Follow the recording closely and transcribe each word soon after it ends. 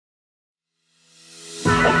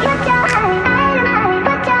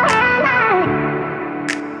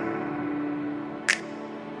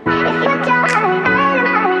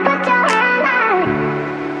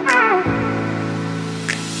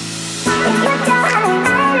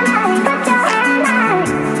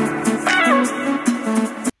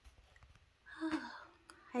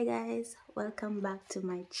welcome back to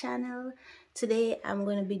my channel. Today I'm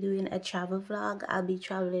going to be doing a travel vlog. I'll be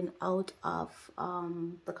traveling out of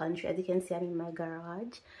the country. As you can see, I'm in my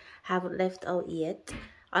garage. Haven't left out yet.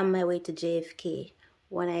 On my way to JFK.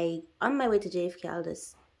 On my way to JFK, I'll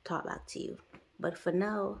just talk back to you. But for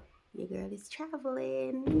now, your girl is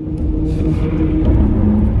traveling.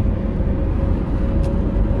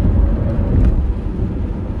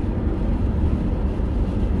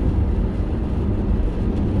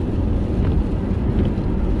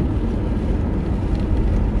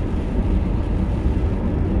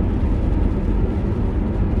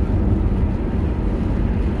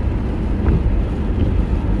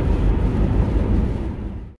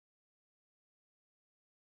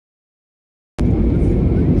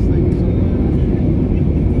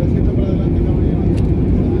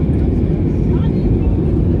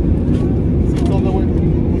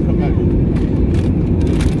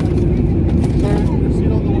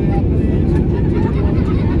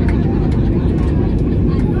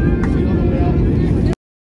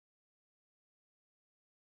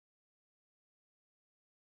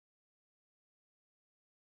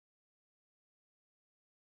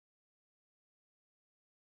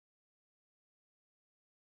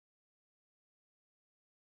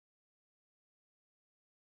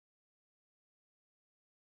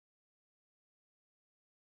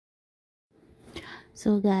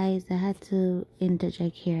 So guys, I had to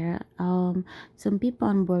interject here. Some people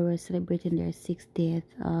on board were celebrating their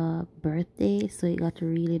 60th birthday, so it got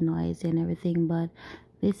really noisy and everything. But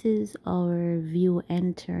this is our view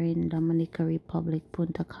entering Dominica Republic,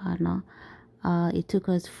 Punta Cana. It took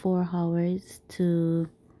us 4 hours to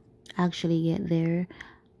actually get there.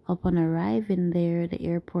 Upon arriving there, the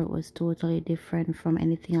airport was totally different from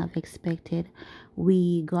anything I've expected.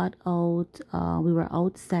 We got out, we were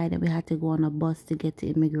outside and we had to go on a bus to get to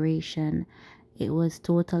immigration. It was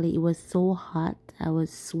so hot. I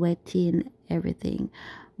was sweating, everything.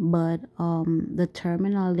 But the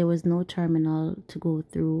terminal, there was no terminal to go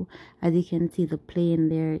through. As you can see, the plane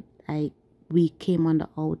there, we came on the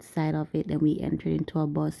outside of it and we entered into a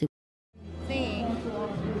bus.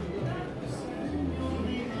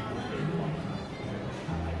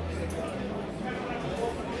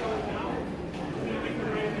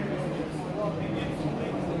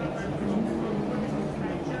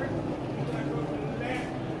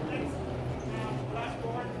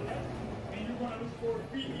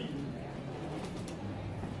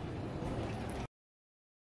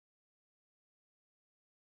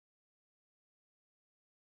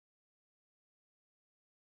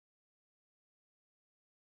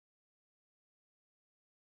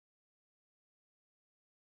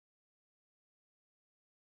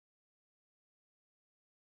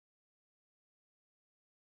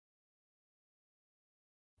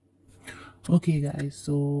 Okay guys,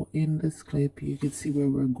 so in this clip you can see where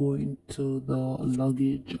we're going to the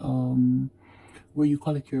luggage where you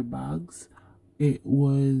collect your bags. It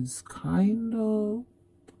was kind of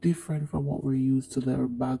different from what we're used to. Their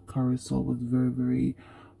bag carousel was very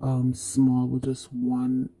small, with just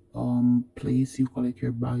one place you collect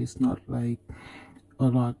your bag. It's not like a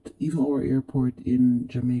lot. Even our airport in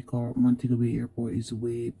Jamaica, or Montego Bay Airport, is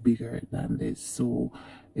way bigger than this, so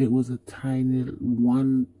it was a tiny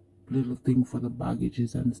one little thing for the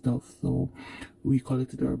baggages and stuff. So we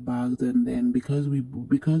collected our bags, and then because we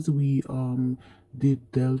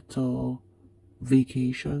did Delta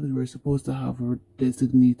vacations, we were supposed to have a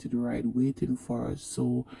designated ride waiting for us.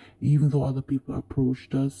 So even though other people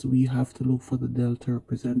approached us, we have to look for the Delta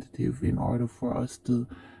representative in order for us to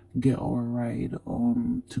get our ride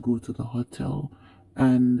to go to the hotel.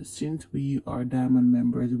 And since we are Diamond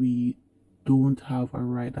members, we don't have a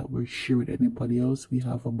ride that we're share with anybody else. We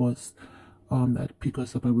have a bus that pick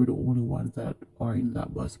us up, and we're the only ones that are in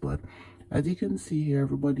that bus. But as you can see here,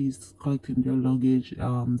 everybody's collecting their luggage.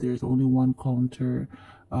 There's only one counter.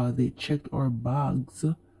 They checked our bags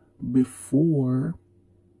before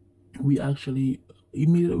we actually,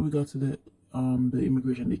 immediately we got to the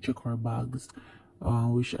immigration. They check our bags,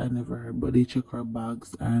 which I never heard, but they check our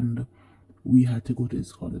bags, and we had to go to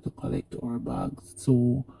this counter to collect our bags.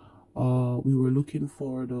 So we were looking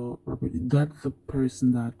for that's the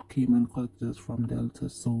person that came and collected us from Delta.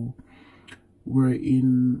 So we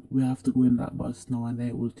have to go in that bus now, and then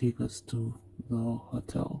it will take us to the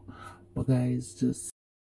hotel. But guys, just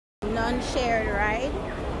Non-shared ride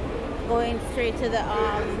going straight to the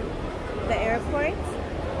airport.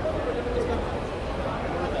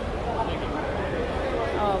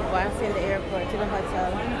 Oh, passing the airport to the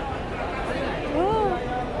hotel. Oh.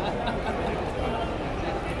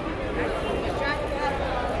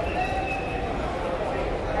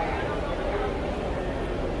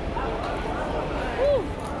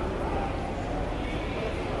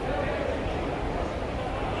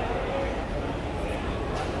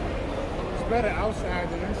 better outside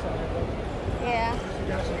than inside, though. Yeah. You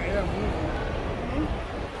got some air moving.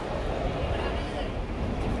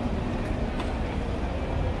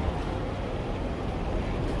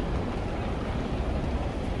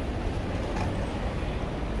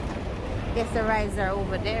 Guess the rides are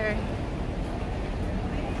over there.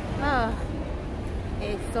 Oh,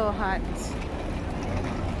 it's so hot.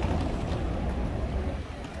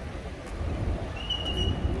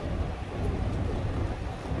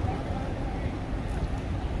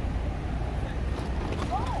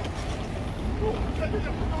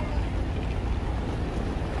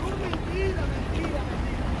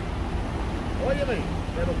 Óyeme,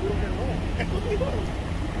 te lo juro que no.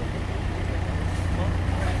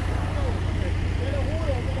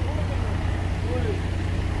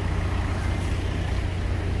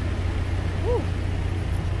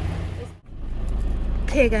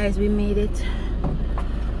 Okay guys, we made it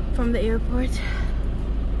from the airport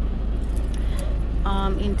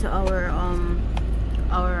into our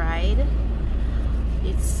ride.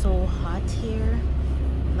 It's so hot here,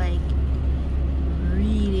 like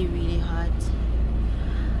really hot,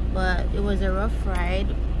 but it was a rough ride.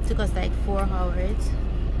 It took us like 4 hours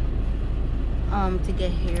to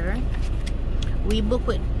get here. We booked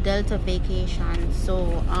with Delta Vacation,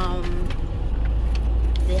 so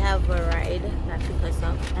they have a ride that took us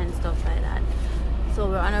up and stuff like that. So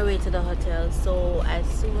we're on our way to the hotel. So as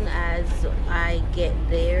soon as I get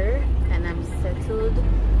there and I'm settled,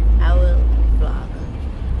 I will vlog.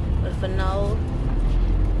 But for now,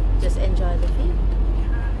 just enjoy the view.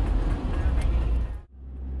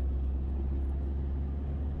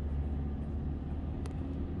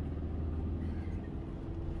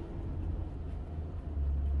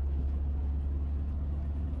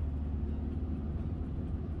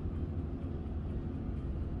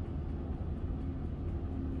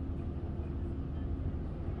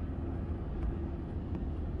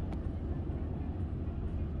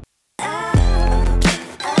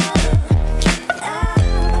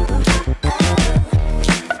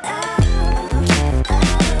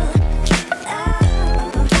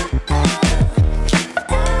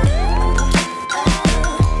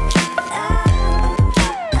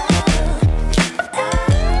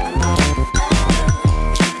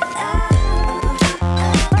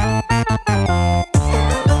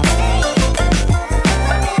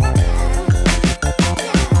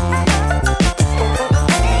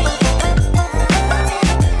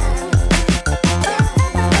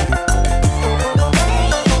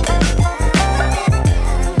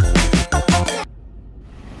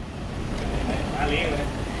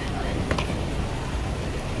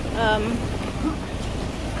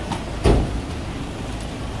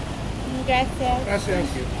 Gracias. Gracias.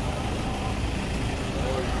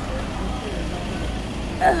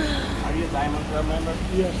 Are you a Diamond Club member?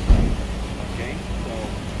 Yes. Okay, so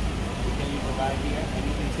we can leave the ride here, and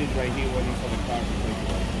you can sit right here waiting for the car to take you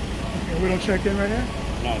out. Okay, we don't check in right here?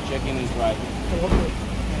 No, check-in is right here. Oh, okay.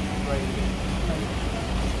 Right here.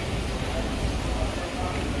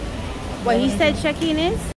 What he said check-in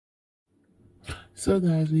is? So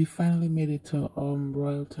guys, we finally made it to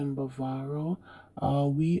Royalton, Bavaro.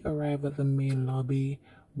 We arrived at the main lobby.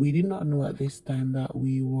 We did not know at this time that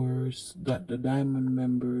that the Diamond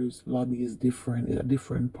members lobby is different. It's a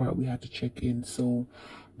different part. We had to check in. So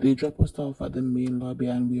they dropped us off at the main lobby,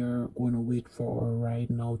 and we are going to wait for our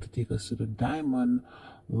ride now to take us to the Diamond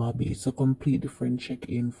lobby. It's a complete different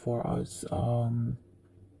check-in for us.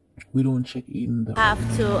 We don't check in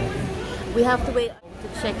We have to wait to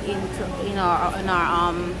check into in our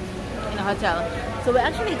hotel. So we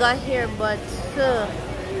actually got here, but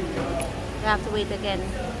we have to wait again.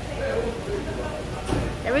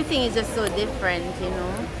 Everything is just so different, you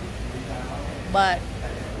know. But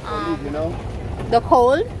You know? the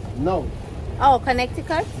cold? No. Oh,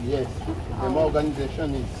 Connecticut? Yes. The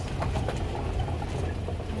organization is.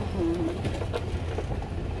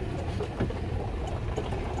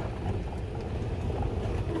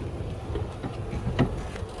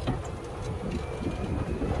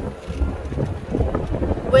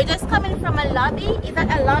 We're just coming from a lobby. Is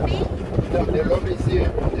that a lobby? No, the lobby is here.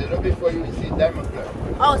 The lobby for you is the Diamond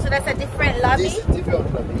Club. Oh, so that's a different lobby? This is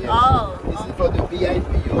different lobby, yes. Oh. This is for the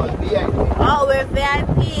VIP. You are VIP. Oh, we're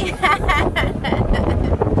VIP.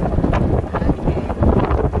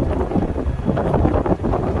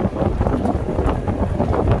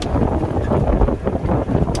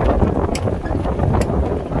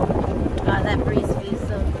 God, that breeze feels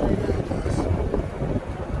so good.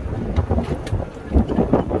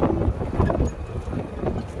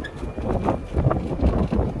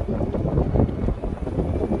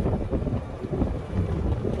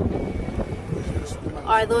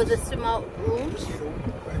 Are those the swim out rooms?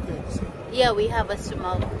 Yeah, we have a swim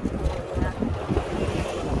out. Yeah.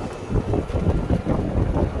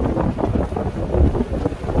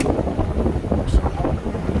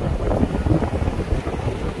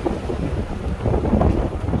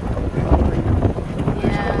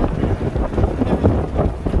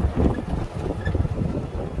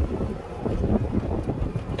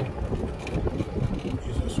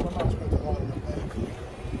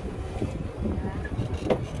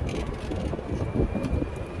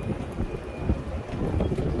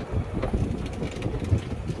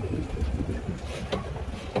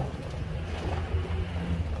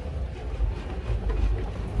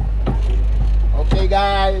 Okay,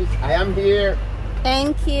 guys, I am here.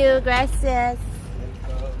 Thank you, gracias.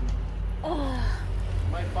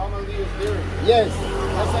 My family is here. Yes,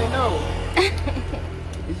 yes, I know.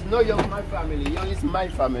 It's not your my family. It's my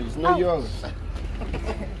family. It's not yours.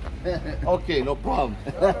 Okay, no problem.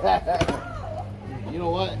 You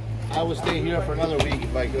know what? I would stay here for another week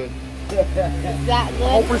if I could. Is that good?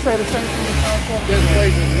 Hope we say the same thing. This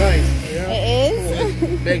place is nice. Yeah. It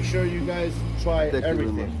is? Make sure you guys try Thank you very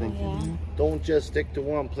everything. much. Thank you. Yeah. Don't just stick to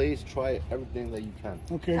one place. Try everything that you can.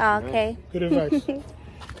 Okay. Okay. Good advice.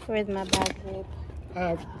 Where's my bag, babe?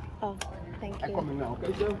 Oh, thank I'm you. coming now,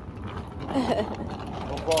 okay, Joe?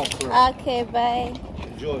 No problem, sir. Okay, bye.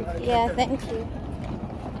 Enjoy. Yeah, thank you.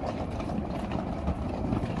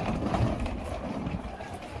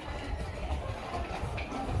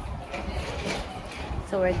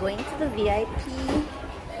 So we're going to the VIP.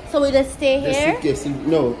 So we just stay The here? suitcase,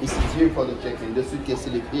 no, it's here for the check-in. The suitcase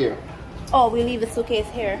live here. Oh, we leave the suitcase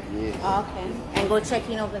here? Yes. Oh, okay. And go check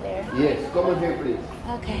in over there. Yes, come on here, please.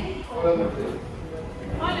 Okay. Come on here, please.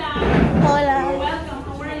 Hola. You're welcome.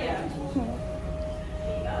 How are you?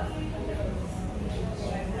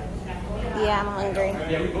 Yeah, I'm hungry. I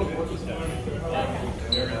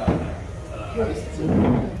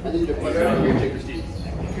need your phone. Here, check this.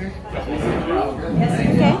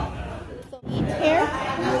 Okay. So eat here?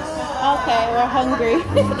 Okay, we're hungry. All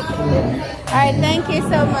right, thank you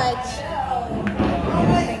so much.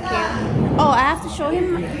 Thank you. Oh, I have to show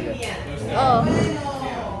him? Oh,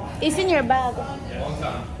 it's in your bag.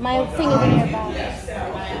 My thing is in your bag.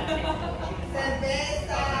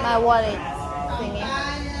 My wallet thingy.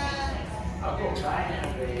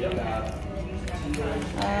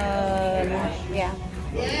 Yeah.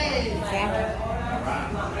 Okay.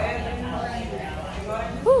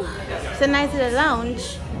 Whew. It's a nice little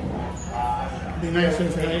lounge. Be nice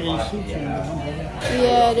if I AC came down.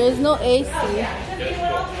 Yeah, there's no AC.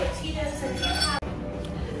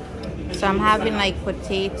 So I'm having like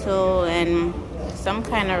potato and some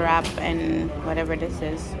kind of wrap and whatever this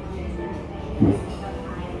is.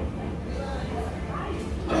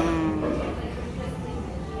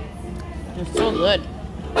 It's so good.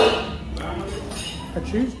 A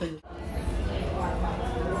Tuesday.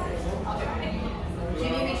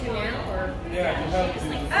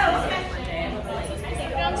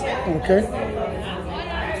 Okay.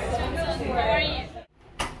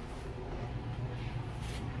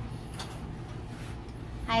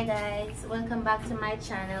 Hi guys, welcome back to my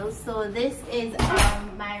channel. So this is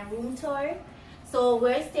my room tour. So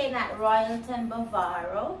we're staying at Royalton,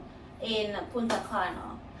 Bavaro in Punta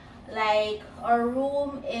Cana. Like, our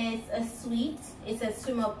room is a suite. It's a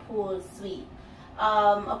swimming pool suite.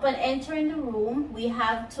 Upon entering the room, we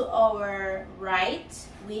have to our right,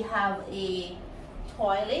 we have a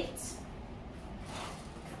toilet.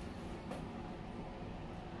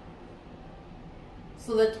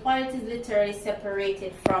 So the toilet is literally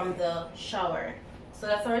separated from the shower. So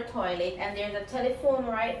that's our toilet, and there's a telephone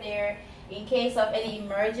right there. In case of any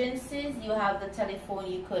emergencies, you have the telephone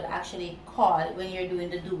you could actually call when you're doing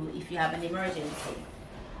the do if you have an emergency.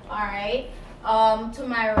 All right. To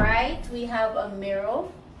my right, we have a mirror.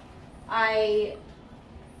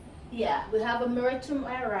 We have a mirror to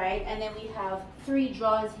my right, and then we have 3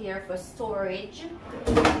 drawers here for storage.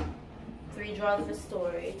 3 drawers for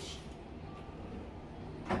storage.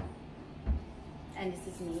 And this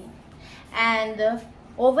is me. And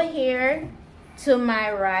over here to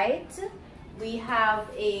my right, we have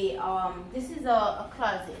a this is a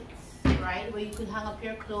closet, right, where you could hang up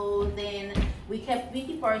your clothes. And we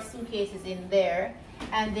keep our suitcases in there,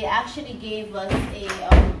 and they actually gave us a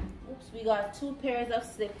we got 2 pairs of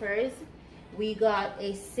slippers, we got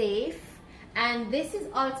a safe, and this is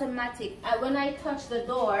automatic. When I touch the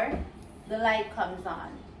door, the light comes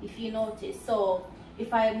on, if you notice. So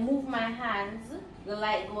if I move my hands, the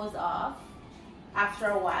light goes off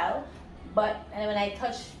after a while. And when I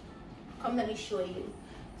touch, come let me show you.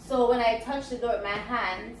 So when I touch the door with my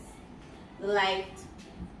hands, the light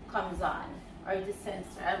comes on. or it's a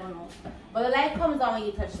sensor, I don't know. But the light comes on when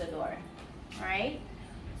you touch the door. Alright?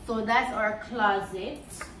 So that's our closet.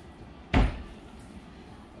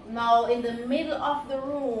 Now in the middle of the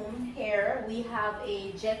room here we have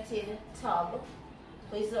a jetted tub.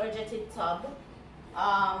 So this is our jetted tub.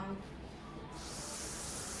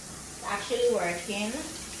 Actually working.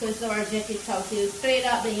 So it's our jetted tub. So you straight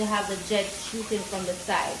up, then you have the jet shooting from the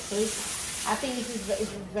side. So I think this is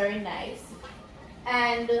very nice.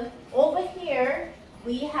 And over here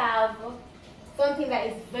we have something that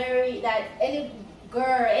is that any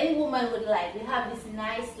girl, any woman would like. We have this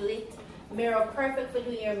nice lit mirror, perfect for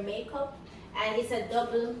doing your makeup, and it's a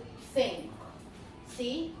double sink.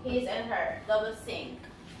 See, his and her, double sink.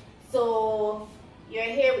 So you're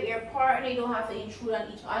here with your partner, you don't have to intrude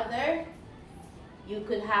on each other. You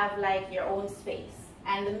could have like your own space,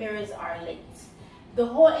 and the mirrors are lit. The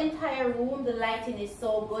whole entire room, the lighting is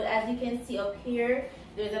so good. As you can see up here,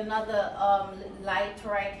 there's another light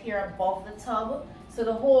right here above the tub. So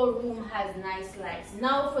the whole room has nice lights.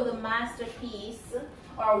 Now for the masterpiece,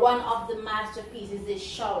 or one of the masterpieces, this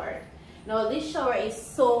shower. Now this shower is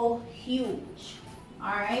so huge.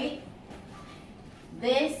 Alright?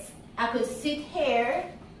 This, I could sit here,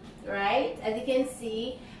 right? As you can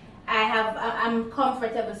see, I'm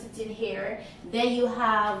comfortable sitting here. Then you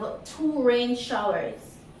have two rain showers.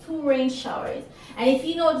 And if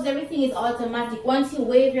you notice, everything is automatic. Once you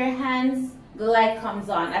wave your hands, the light comes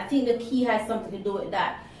on. I think the key has something to do with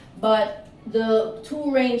that. But the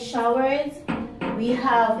two rain showers, we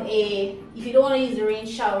have if you don't want to use the rain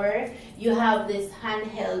shower, you have this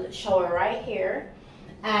handheld shower right here.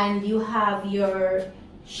 And you have your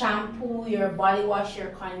shampoo, your body wash, your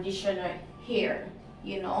conditioner here,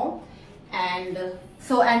 you know. And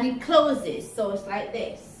it closes, so it's like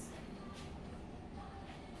this.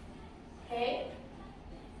 Okay,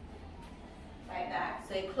 like that.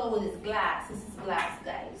 So it closes glass. This is glass,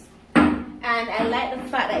 guys. And I like the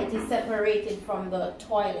fact that it is separated from the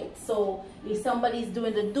toilet. So if somebody's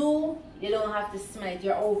doing the do, you don't have to smell it.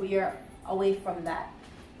 You're away from that.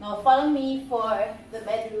 Now follow me for the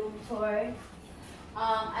bedroom tour.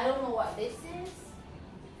 I don't know what this is.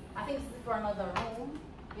 I think this is for another room.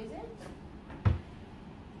 Is it?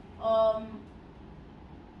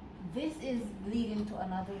 This is leading to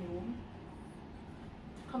another room.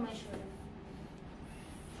 Come and show you.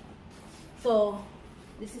 So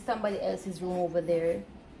this is somebody else's room over there,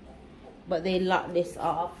 but they lock this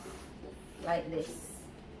off like this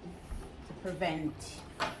to prevent,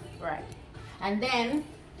 right? And then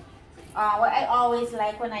what I always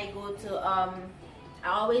like when I go to I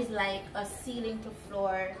always like a ceiling to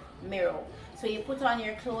floor mirror. So you put on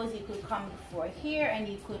your clothes, you could come before here and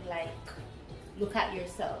you could like look at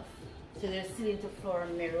yourself. So there's ceiling to floor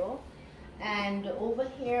mirror. And over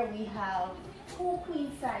here we have two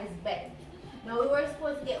queen size beds. Now we were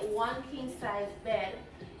supposed to get one king size bed,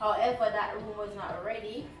 however that room was not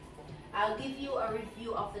ready. I'll give you a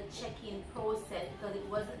review of the check-in process because it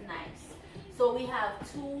wasn't nice. So we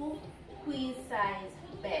have two queen size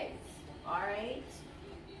beds, alright?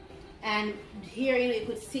 And here you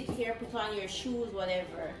could sit here, put on your shoes,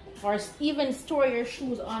 whatever, or even store your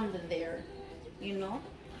shoes under there, you know.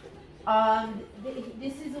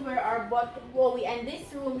 This is where our butler, and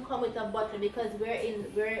this room come with a butler because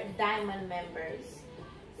we're diamond members.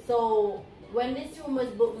 So when this room was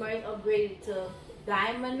booked, we're upgraded to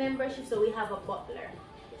diamond membership, so we have a butler.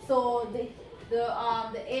 So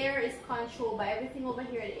the air is controlled by everything over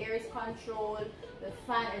here. The air is controlled, the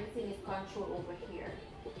fan, everything is controlled over here.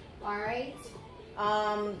 All right.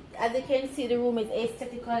 As you can see, the room is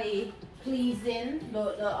aesthetically pleasing.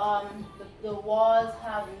 The walls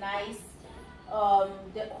have nice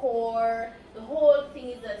decor. The whole thing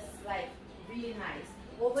is just like really nice.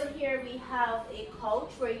 Over here we have a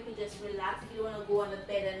couch where you can just relax. If you don't want to go on the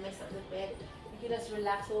bed and mess up the bed, you can just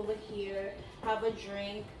relax over here, have a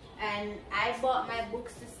drink. And I bought my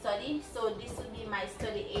books to study, so this would be my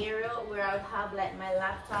study area where I would have like my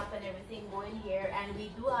laptop and everything going here. And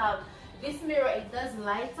we do have this mirror, it does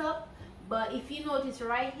light up, but if you notice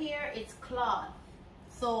right here, it's cloth.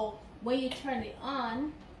 So when you turn it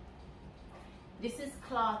on, this is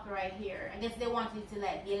cloth right here. I guess they wanted it to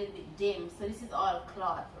like be a little bit dim, so this is all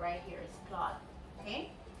cloth right here. It's cloth.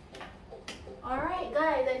 Okay. All right,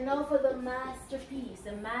 guys. And now for the masterpiece.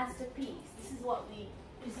 The masterpiece. This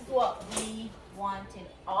is what we wanted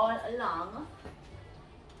all along.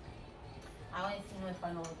 I want to know if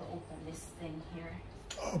I know how to open this thing here.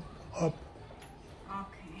 Up.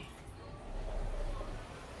 Okay.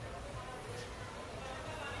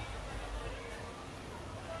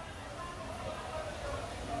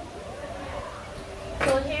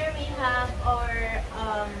 So here we have our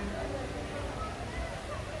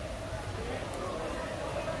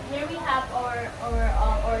we have our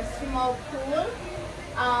small pool.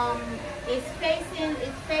 It's facing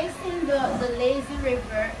the lazy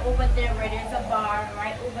river over there where there's a bar.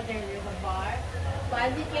 Right over there there's a bar. So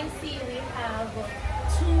as you can see, we have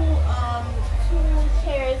two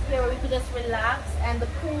chairs here where we could just relax, and the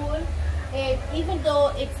pool, even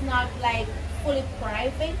though it's not like fully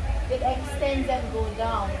private, it extends and go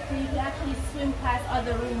down, so you can actually swim past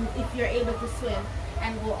other rooms if you're able to swim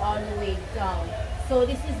and go all the way down. So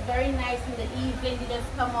this is very nice in the evening. You just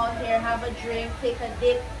come out here, have a drink, take a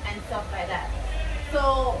dip and stuff like that.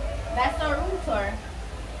 So that's our room tour.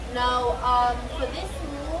 Now for this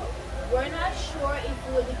room, we're not sure if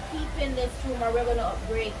we'll be keeping this room or we're going to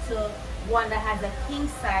upgrade to one that has a king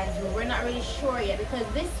size room. We're not really sure yet, because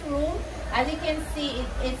this room, as you can see,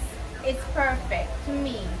 it's perfect to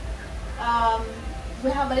me. We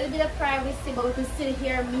have a little bit of privacy, but we can still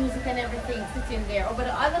hear music and everything sitting there. Over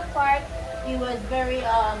the other part, it was very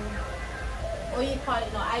what you call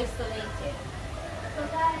it, isolated. So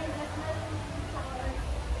guys, that's my room.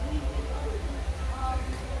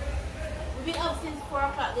 We've been up since 4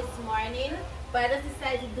 o'clock this morning, but I just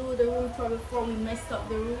decided to do the room tour before we messed up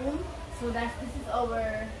the room. So this is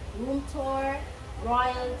our room tour,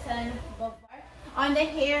 Royalton, Bavaro. On the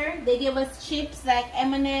hair, they gave us chips like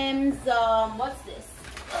M&M's. What's this?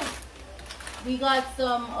 We got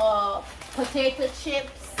some potato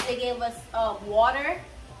chips. They gave us water.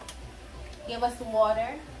 Gave us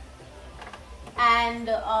water. And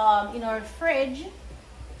in our fridge,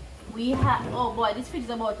 we have. Oh boy, this fridge is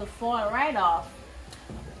about to fall right off.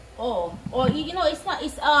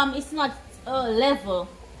 It's not level.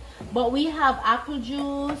 But we have apple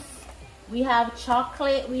juice. We have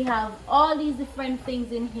chocolate, we have all these different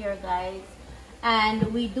things in here, guys.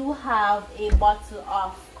 And we do have a bottle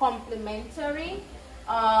of complimentary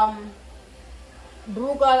Brugal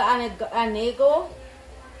Anego.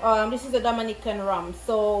 This is a Dominican rum.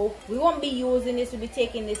 So we won't be using this, we'll be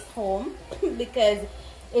taking this home because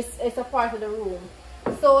it's a part of the room.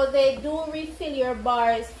 So they do refill your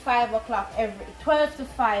bars 5 o'clock 12 to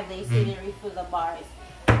 5 they say they refill the bars.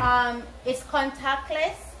 It's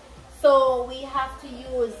contactless. So we have to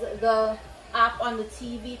use the app on the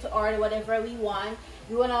TV to order whatever we want.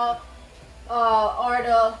 You wanna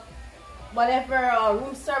order whatever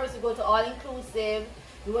room service, you go to all inclusive.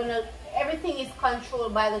 Everything is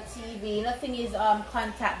controlled by the TV. Nothing is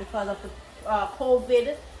contact because of the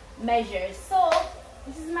COVID measures. So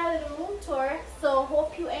this is my little room tour. So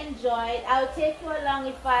hope you enjoyed. I'll take you along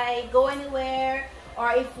if I go anywhere,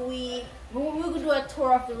 or if we will do a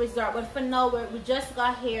tour of the resort. But for now, we just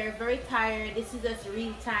got here, very tired. This is just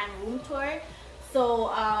real-time room tour. So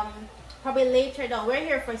probably later down. We're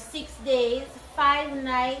here for 6 days, 5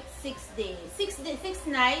 nights, 6 days, 6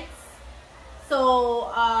 nights. So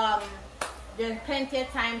there's plenty of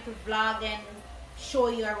time to vlog and show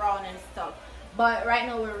you around and stuff. But right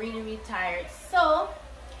now we're really tired. So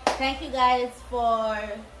thank you guys for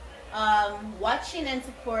watching and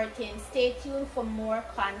supporting. Stay tuned for more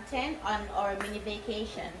content on our mini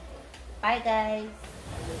vacation. Bye guys.